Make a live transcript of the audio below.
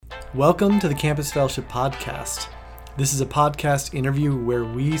Welcome to the Campus Fellowship Podcast. This is a podcast interview where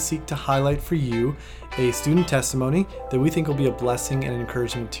we seek to highlight for you a student testimony that we think will be a blessing and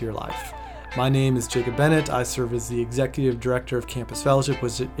encouragement to your life. My name is Jacob Bennett. I serve as the Executive Director of Campus Fellowship,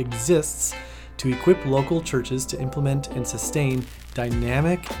 which exists to equip local churches to implement and sustain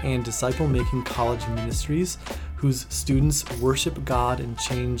dynamic and disciple-making college ministries whose students worship God and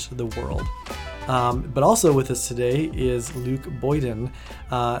change the world. But also with us today is Luke Boyden.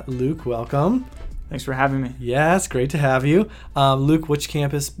 Luke, welcome. Thanks for having me. Yeah, it's great to have you. Luke, which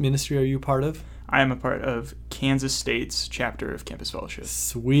campus ministry are you part of? I am a part of Kansas State's chapter of Campus Fellowship.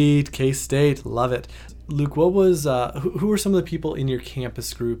 Sweet, K-State, love it. Luke, what was who were some of the people in your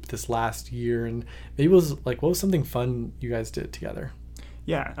campus group this last year, and maybe what was something fun you guys did together?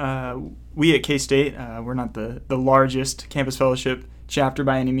 Yeah, we at K-State, we're not the largest Campus Fellowship chapter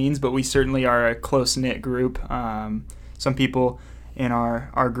by any means, but we certainly are a close-knit group. Some people in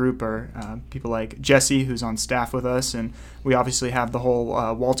our group are people like Jesse, who's on staff with us, and we obviously have the whole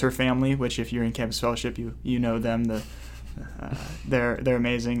Walter family, which if you're in Campus Fellowship, you know them. They're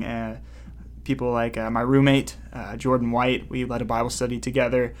amazing. People like my roommate, Jordan White, we led a Bible study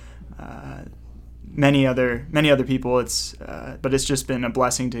together. Many other people. But it's just been a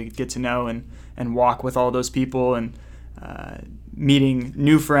blessing to get to know and walk with all those people and meeting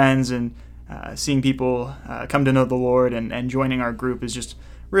new friends and seeing people come to know the Lord and joining our group is just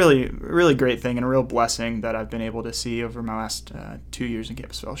really, really great thing and a real blessing that I've been able to see over my last 2 years in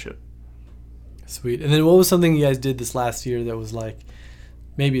Campus Fellowship. Sweet. And then what was something you guys did this last year that was like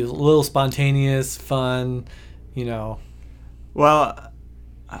maybe a little spontaneous, fun, Well,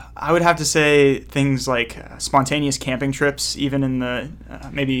 I would have to say things like spontaneous camping trips, even in the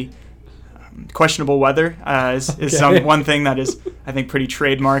maybe questionable weather, is okay. One thing that is, I think, pretty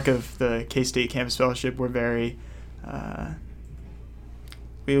trademark of the K-State Campus Fellowship. We're very,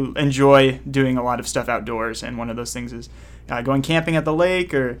 we enjoy doing a lot of stuff outdoors, and one of those things is going camping at the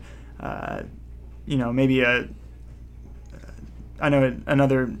lake, or maybe I know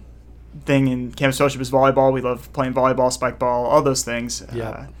another thing in Campus Fellowship is volleyball. We love playing volleyball, spike ball, all those things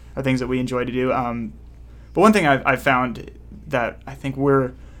are things that we enjoy to do. But one thing I've found that I think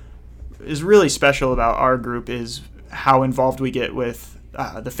is really special about our group is how involved we get with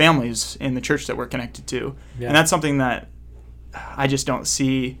the families in the church that we're connected to. Yeah. And that's something that I just don't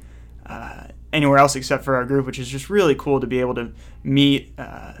see anywhere else except for our group, which is just really cool to be able to meet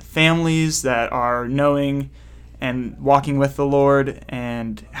families that are knowing and walking with the Lord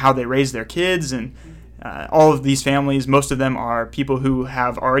and how they raise their kids. And all of these families, most of them are people who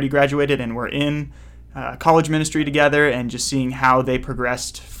have already graduated and were in college ministry together, and just seeing how they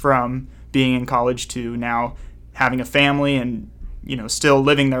progressed from being in college to now having a family and still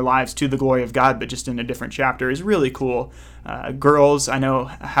living their lives to the glory of God, but just in a different chapter is really cool. Girls, I know,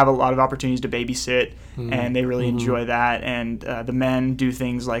 have a lot of opportunities to babysit, and they really enjoy that. And the men do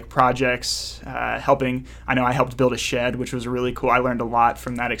things like projects, helping. I know I helped build a shed, which was really cool. I learned a lot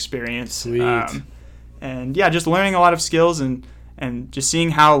from that experience. Sweet. And just learning a lot of skills and just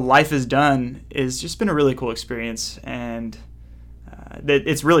seeing how life is done is just been a really cool experience. And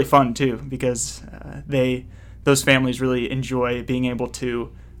it's really fun too, because those families really enjoy being able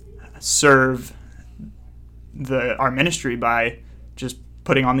to serve our ministry by just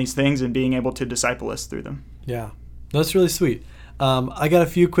putting on these things and being able to disciple us through them. Yeah, that's really sweet. I got a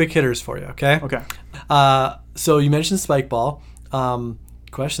few quick hitters for you, okay? Okay. So you mentioned spike ball.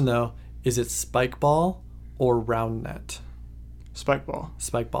 Question though, is it spike ball or round net? Spike ball.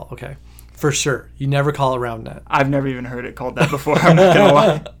 Spike ball, okay. For sure. You never call it round net. I've never even heard it called that before. I'm not going to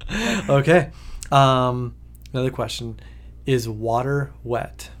lie. Okay. Another question. Is water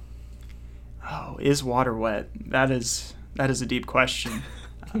wet? Oh, is water wet? That is a deep question.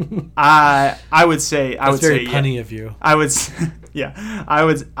 I would say That's very punny yeah. of you. I would yeah.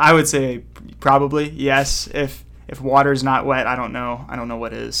 I would say probably yes. If water's not wet, I don't know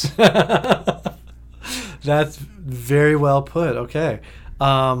what is. That's very well put. Okay.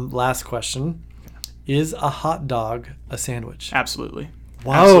 Last question. Is a hot dog a sandwich? Absolutely.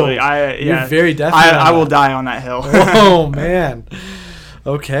 Wow. Absolutely. You're very definite. I will die on that hill. Oh, man.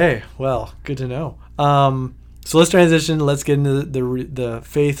 Okay. Well, good to know. So let's transition. Let's get into the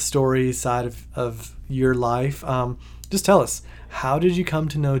faith story side of your life. Just tell us, how did you come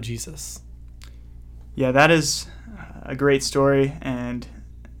to know Jesus? Yeah, that is a great story. And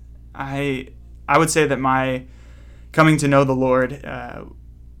I would say that my coming to know the Lord, a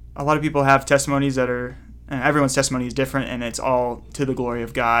lot of people have testimonies that are, everyone's testimony is different, and it's all to the glory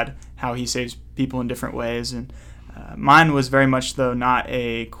of God, how he saves people in different ways. And mine was very much, though, not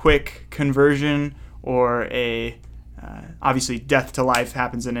a quick conversion or a obviously death to life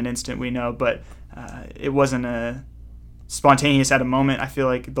happens in an instant, we know, but it wasn't a spontaneous at a moment. I feel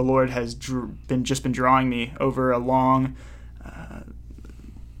like the Lord has been drawing me over a long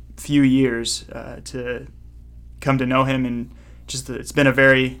few years to come to know him, and it's been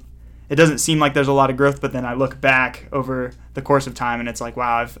it doesn't seem like there's a lot of growth, but then I look back over the course of time and it's like,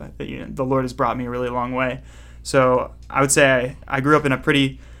 wow, the Lord has brought me a really long way. So I would say I grew up in a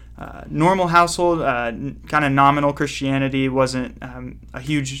pretty normal household, kind of nominal Christianity, wasn't a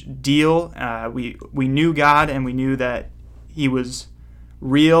huge deal. We knew God, and we knew that he was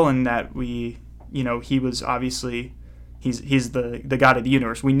real, and that he was obviously, he's the God of the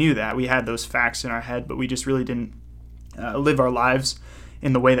universe. We knew that. We had those facts in our head, but we just really didn't live our lives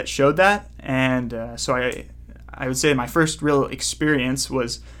in the way that showed that. And so I would say my first real experience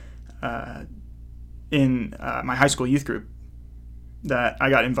was in my high school youth group that I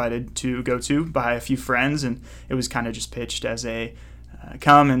got invited to go to by a few friends, and it was kind of just pitched as a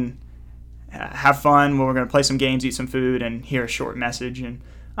come and have fun. We're going to play some games, eat some food, and hear a short message. And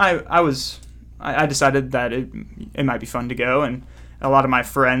I decided that it might be fun to go, and a lot of my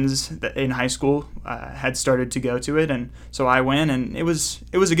friends in high school had started to go to it, and so I went, and it was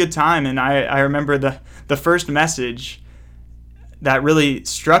a good time. And I remember the first message that really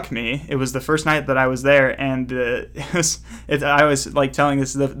struck me. It was the first night that I was there, and I was like telling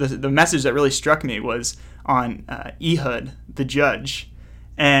this, the message that really struck me was on Ehud, the judge,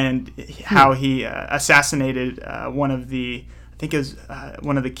 and how he assassinated one of the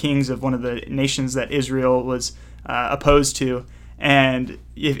kings of one of the nations that Israel was opposed to. And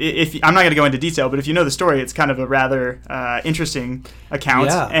if I'm not going to go into detail, but if you know the story, it's kind of a rather interesting account.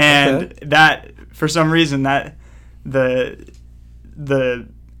 Yeah, and okay. That, for some reason, that the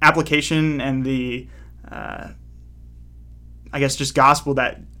application and the I guess just gospel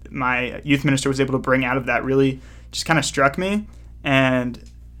that my youth minister was able to bring out of that really just kind of struck me. And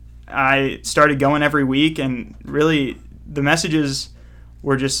I started going every week, and really the messages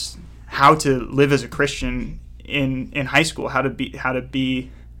were just how to live as a Christian in high school, how to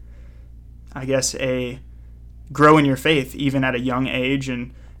be, I guess, grow in your faith even at a young age,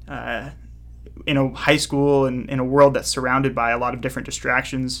 and in a high school and in a world that's surrounded by a lot of different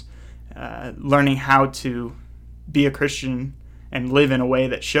distractions, learning how to be a Christian and live in a way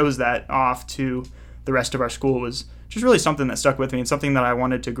that shows that off to the rest of our school was just really something that stuck with me and something that I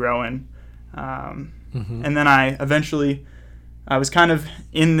wanted to grow in. And then I was kind of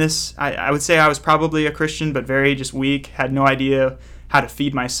in this, I would say I was probably a Christian, but very just weak, had no idea how to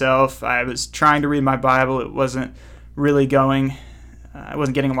feed myself. I was trying to read my Bible. It wasn't really going. I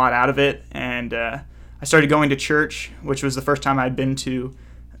wasn't getting a lot out of it. And I started going to church, which was the first time I'd been to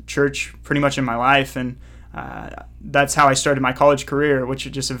church pretty much in my life. And that's how I started my college career, which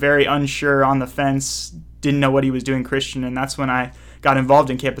was just a very unsure, on the fence, didn't know what he was doing Christian. And that's when I got involved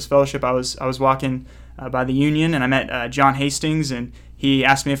in campus fellowship. I was walking by the Union, and I met John Hastings, and he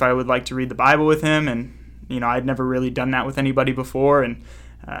asked me if I would like to read the Bible with him. And I'd never really done that with anybody before, and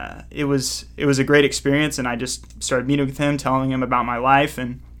it was a great experience. And I just started meeting with him, telling him about my life,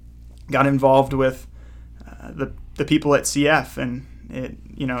 and got involved with the people at CF. And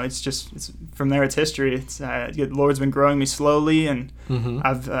it's from there it's history. The Lord's been growing me slowly, and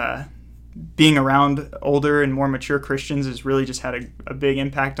I've being around older and more mature Christians has really just had a big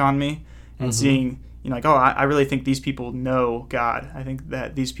impact on me. And seeing, I really think these people know God. I think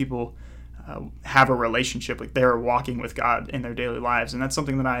that these people have a relationship, like they're walking with God in their daily lives. And that's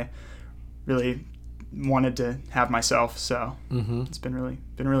something that I really wanted to have myself. So it's been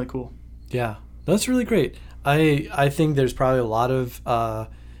really cool. Yeah, that's really great. I think there's probably a lot of,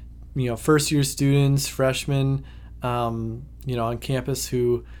 first year students, freshmen, on campus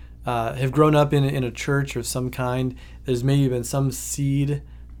who have grown up in a church of some kind. There's maybe been some seed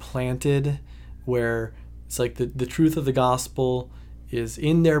planted where it's like the truth of the gospel is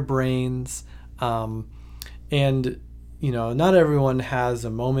in their brains, and not everyone has a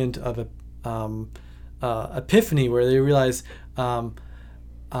moment of epiphany where they realize, you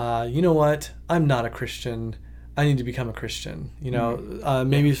know what, I'm not a Christian, I need to become a Christian.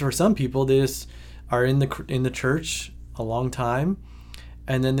 Maybe for some people they just are in the church a long time,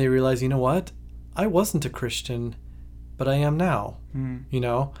 and then they realize, you know what, I wasn't a Christian, but I am now.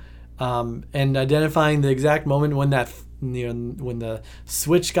 And identifying the exact moment when that, when the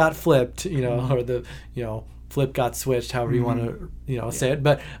switch got flipped, or the, flip got switched, however you want to, say it,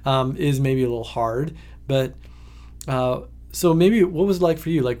 but is maybe a little hard. But so maybe what was it like for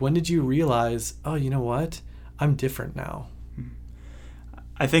you? Like, when did you realize, oh, you know what, I'm different now?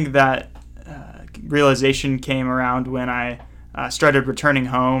 I think that realization came around when I started returning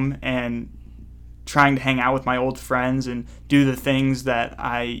home and trying to hang out with my old friends and do the things that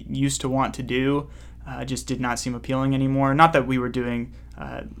I used to want to do just did not seem appealing anymore. Not that we were doing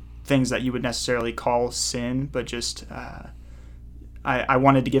things that you would necessarily call sin, but just I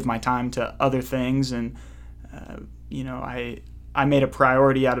wanted to give my time to other things, and I made a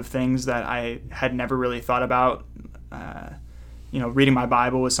priority out of things that I had never really thought about. Reading my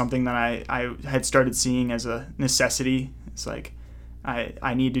Bible was something that I had started seeing as a necessity. It's like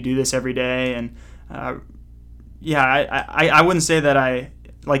I need to do this every day, and I wouldn't say that I,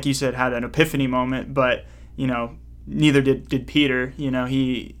 like you said, had an epiphany moment, but neither did Peter.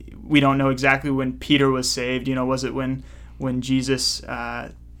 We don't know exactly when Peter was saved. Was it when Jesus,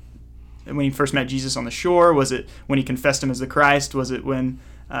 when he first met Jesus on the shore? Was it when he confessed him as the Christ? Was it when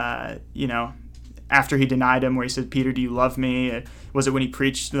after he denied him, where he said, "Peter, do you love me?" Was it when he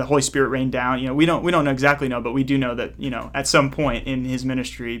preached, the Holy Spirit rained down? We don't know exactly, but we do know that at some point in his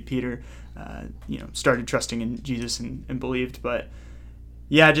ministry, Peter started trusting in Jesus and believed. But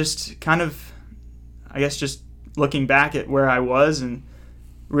yeah, just kind of, I guess, just looking back at where I was and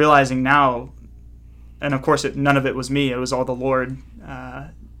realizing now, and of course none of it was me, it was all the Lord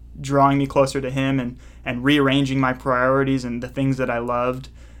drawing me closer to him and rearranging my priorities and the things that I loved.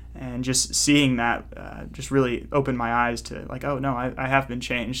 And just seeing that just really opened my eyes to like, oh no, I have been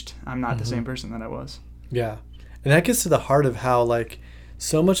changed. I'm not the same person that I was. Yeah. And that gets to the heart of how like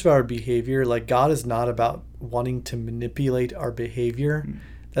so much of our behavior, like God is not about wanting to manipulate our behavior.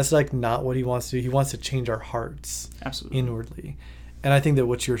 That's like not what he wants to do. He wants to change our hearts. Absolutely. Inwardly. And I think that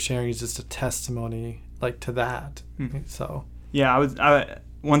what you're sharing is just a testimony like to that. So yeah,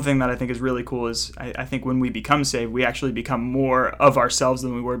 one thing that I think is really cool is I think when we become saved, we actually become more of ourselves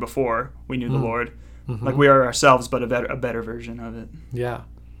than we were before we knew the Lord. Like we are ourselves, but a better version of it. Yeah.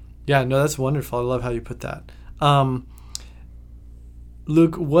 Yeah, no, that's wonderful. I love how you put that.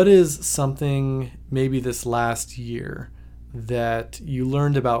 Luke, what is something maybe this last year that you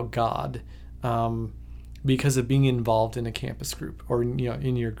learned about God because of being involved in a campus group or in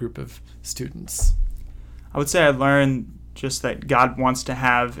your group of students? I would say I learned just that God wants to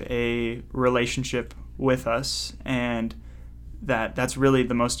have a relationship with us, and that's really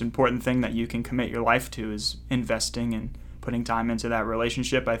the most important thing that you can commit your life to, is investing and putting time into that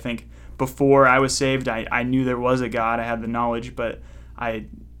relationship. I think before I was saved, I knew there was a God. I had the knowledge, but I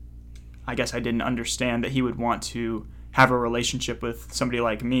guess I didn't understand that he would want to have a relationship with somebody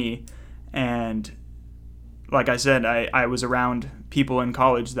like me. And like I said, I was around people in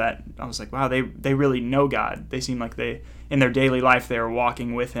college that I was like, wow, they really know God. They seem like in their daily life, they were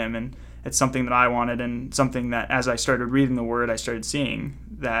walking with him. And it's something that I wanted, and something that as I started reading the Word, I started seeing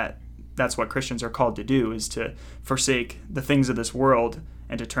that that's what Christians are called to do, is to forsake the things of this world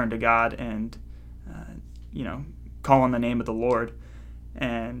and to turn to God and, call on the name of the Lord.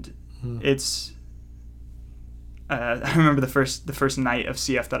 And it's, I remember the first night of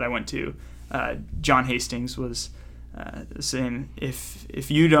CF that I went to, John Hastings was saying,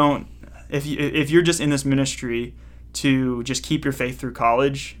 if you're just in this ministry to just keep your faith through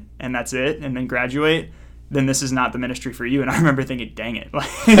college and that's it, and then graduate, then this is not the ministry for you. And I remember thinking, dang it,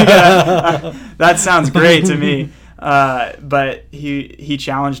 that sounds great to me. But he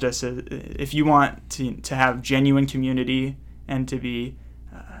challenged us, if you want to have genuine community and to be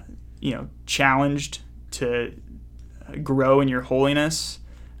challenged to grow in your holiness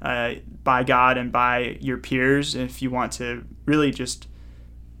by God and by your peers, if you want to really just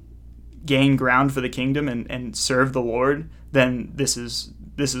gain ground for the kingdom and serve the Lord, then this is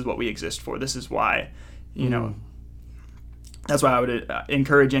what we exist for. This is why, that's why I would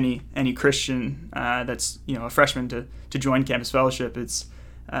encourage any Christian that's a freshman to join Campus Fellowship. It's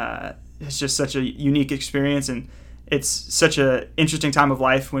just such a unique experience, and it's such a interesting time of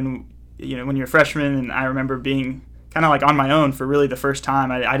life when you're a freshman. And I remember being kind of like on my own for really the first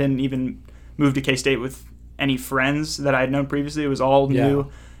time. I didn't even move to K-State with any friends that I had known previously. It was all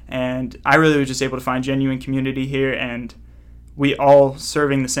new. And I really was just able to find genuine community here, and we all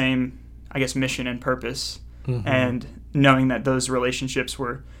serving the same, I guess, mission and purpose, and knowing that those relationships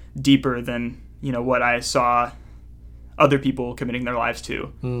were deeper than, what I saw other people committing their lives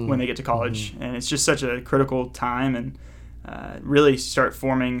to when they get to college. And it's just such a critical time, and really started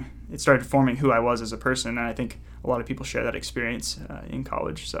forming who I was as a person. And I think a lot of people share that experience in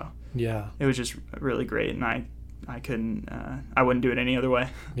college. So yeah, it was just really great, and I wouldn't do it any other way.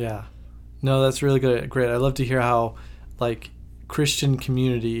 Yeah. No, that's really good. Great. I love to hear how Christian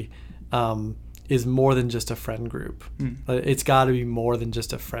community is more than just a friend group. It's got to be more than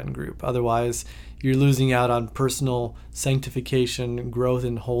just a friend group. Otherwise, you're losing out on personal sanctification, growth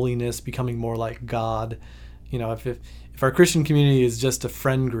in holiness, becoming more like God. If our Christian community is just a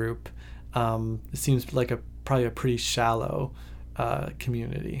friend group, it seems like probably a pretty shallow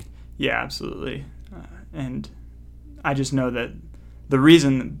community. Yeah, absolutely. And I just know that the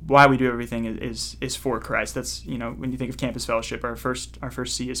reason why we do everything is for Christ. That's, when you think of Campus Fellowship, our first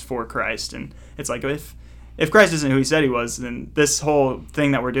C is for Christ. And it's like, if Christ isn't who he said he was, then this whole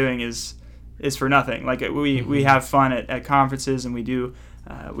thing that we're doing is for nothing. Like we have fun at conferences, and we do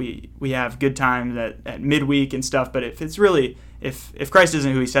we have good times at midweek and stuff. But if it's really if Christ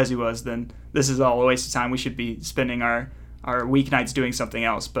isn't who he says he was, then this is all a waste of time. We should be spending our weeknights doing something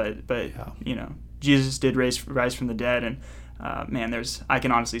else. But yeah. Jesus did rise from the dead, and man, I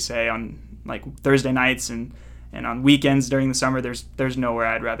can honestly say on like Thursday nights and on weekends during the summer, there's nowhere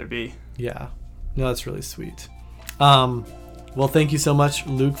I'd rather be. Yeah, no, that's really sweet. Well, thank you so much,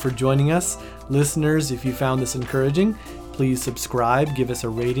 Luke, for joining us. Listeners, if you found this encouraging, please subscribe, give us a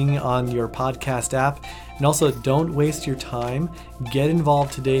rating on your podcast app, and also don't waste your time. Get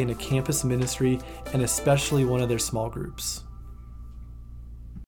involved today in a campus ministry, and especially one of their small groups.